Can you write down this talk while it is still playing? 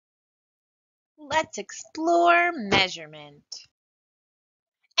Let's explore measurement.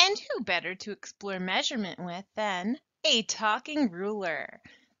 And who better to explore measurement with than a talking ruler?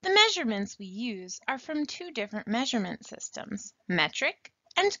 The measurements we use are from two different measurement systems, metric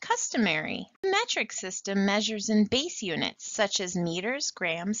and customary. The metric system measures in base units such as meters,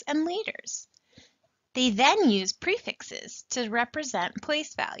 grams, and liters. They then use prefixes to represent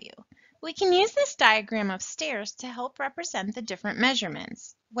place value. We can use this diagram of stairs to help represent the different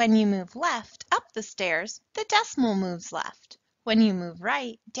measurements. When you move left up the stairs, the decimal moves left. When you move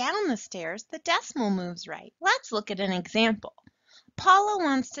right down the stairs, the decimal moves right. Let's look at an example. Paula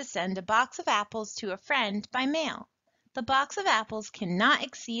wants to send a box of apples to a friend by mail. The box of apples cannot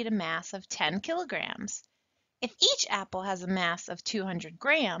exceed a mass of 10 kilograms. If each apple has a mass of 200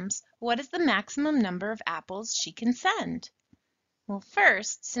 grams, what is the maximum number of apples she can send? Well,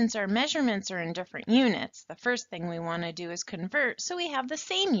 first, since our measurements are in different units, the first thing we want to do is convert so we have the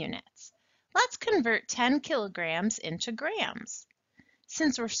same units. Let's convert 10 kilograms into grams.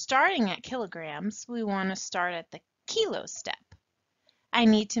 Since we're starting at kilograms, we want to start at the kilo step. I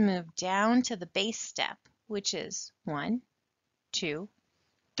need to move down to the base step, which is 1, 2,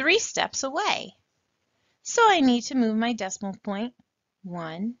 3 steps away. So I need to move my decimal point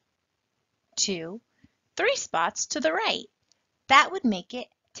 1, 2, 3 spots to the right. That would make it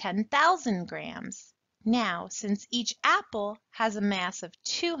 10,000 grams. Now, since each apple has a mass of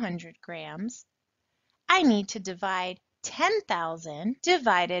 200 grams, I need to divide 10,000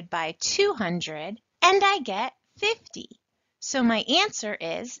 divided by 200, and I get 50. So my answer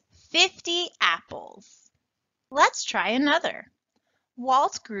is 50 apples. Let's try another.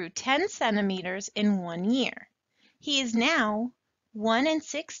 Walt grew 10 centimeters in 1 year. He is now 1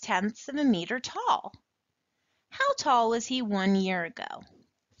 6/10 of a meter tall. How tall was he 1 year ago?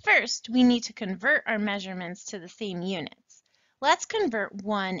 First, we need to convert our measurements to the same units. Let's convert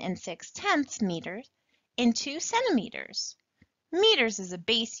 1 6/10 meters into centimeters. Meters is a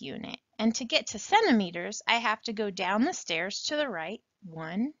base unit, and to get to centimeters, I have to go down the stairs to the right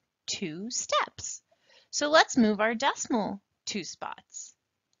 1, 2 steps. So let's move our decimal 2 spots.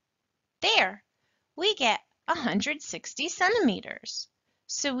 There, we get 160 centimeters.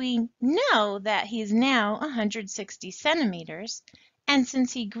 So we know that he's now 160 centimeters, and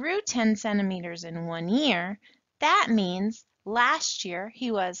since he grew 10 centimeters in 1 year, that means last year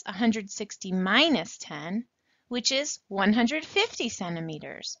he was 160 minus 10, which is 150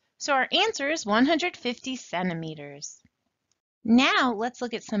 centimeters. So our answer is 150 centimeters. Now let's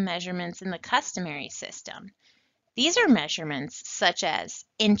look at some measurements in the customary system. These are measurements such as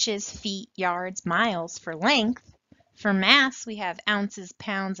inches, feet, yards, miles for length. For mass, we have ounces,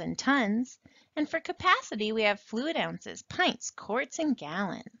 pounds, and tons. And for capacity, we have fluid ounces, pints, quarts, and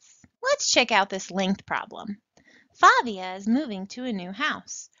gallons. Let's check out this length problem. Fabia is moving to a new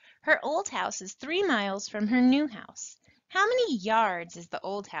house. Her old house is 3 miles from her new house. How many yards is the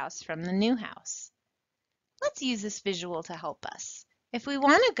old house from the new house? Let's use this visual to help us. If we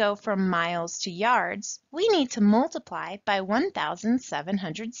want to go from miles to yards, we need to multiply by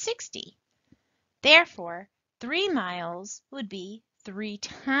 1,760. Therefore, 3 miles would be 3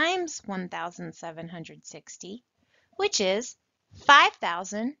 times 1,760, which is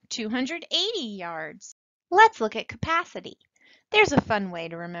 5,280 yards. Let's look at capacity. There's a fun way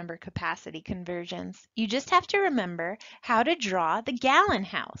to remember capacity conversions. You just have to remember how to draw the gallon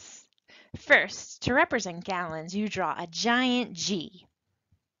house. First, to represent gallons, you draw a giant G.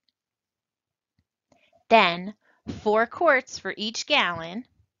 Then 4 quarts for each gallon.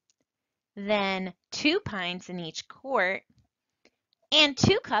 Then 2 pints in each quart, and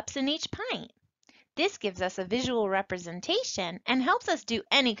 2 cups in each pint. This gives us a visual representation and helps us do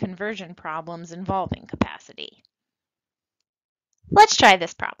any conversion problems involving capacity. Let's try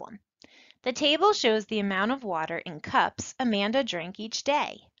this problem. The table shows the amount of water in cups Amanda drank each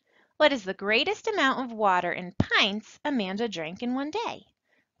day. What is the greatest amount of water in pints Amanda drank in 1 day?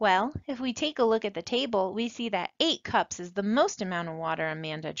 Well, if we take a look at the table, we see that 8 cups is the most amount of water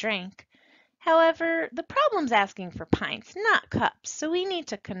Amanda drank. However, the problem's asking for pints, not cups, so we need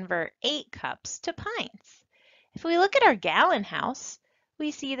to convert 8 cups to pints. If we look at our gallon house,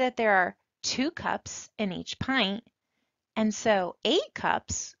 we see that there are 2 cups in each pint, and so 8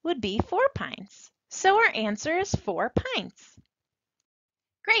 cups would be 4 pints. So our answer is 4 pints.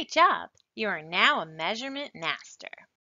 Great job! You are now a measurement master.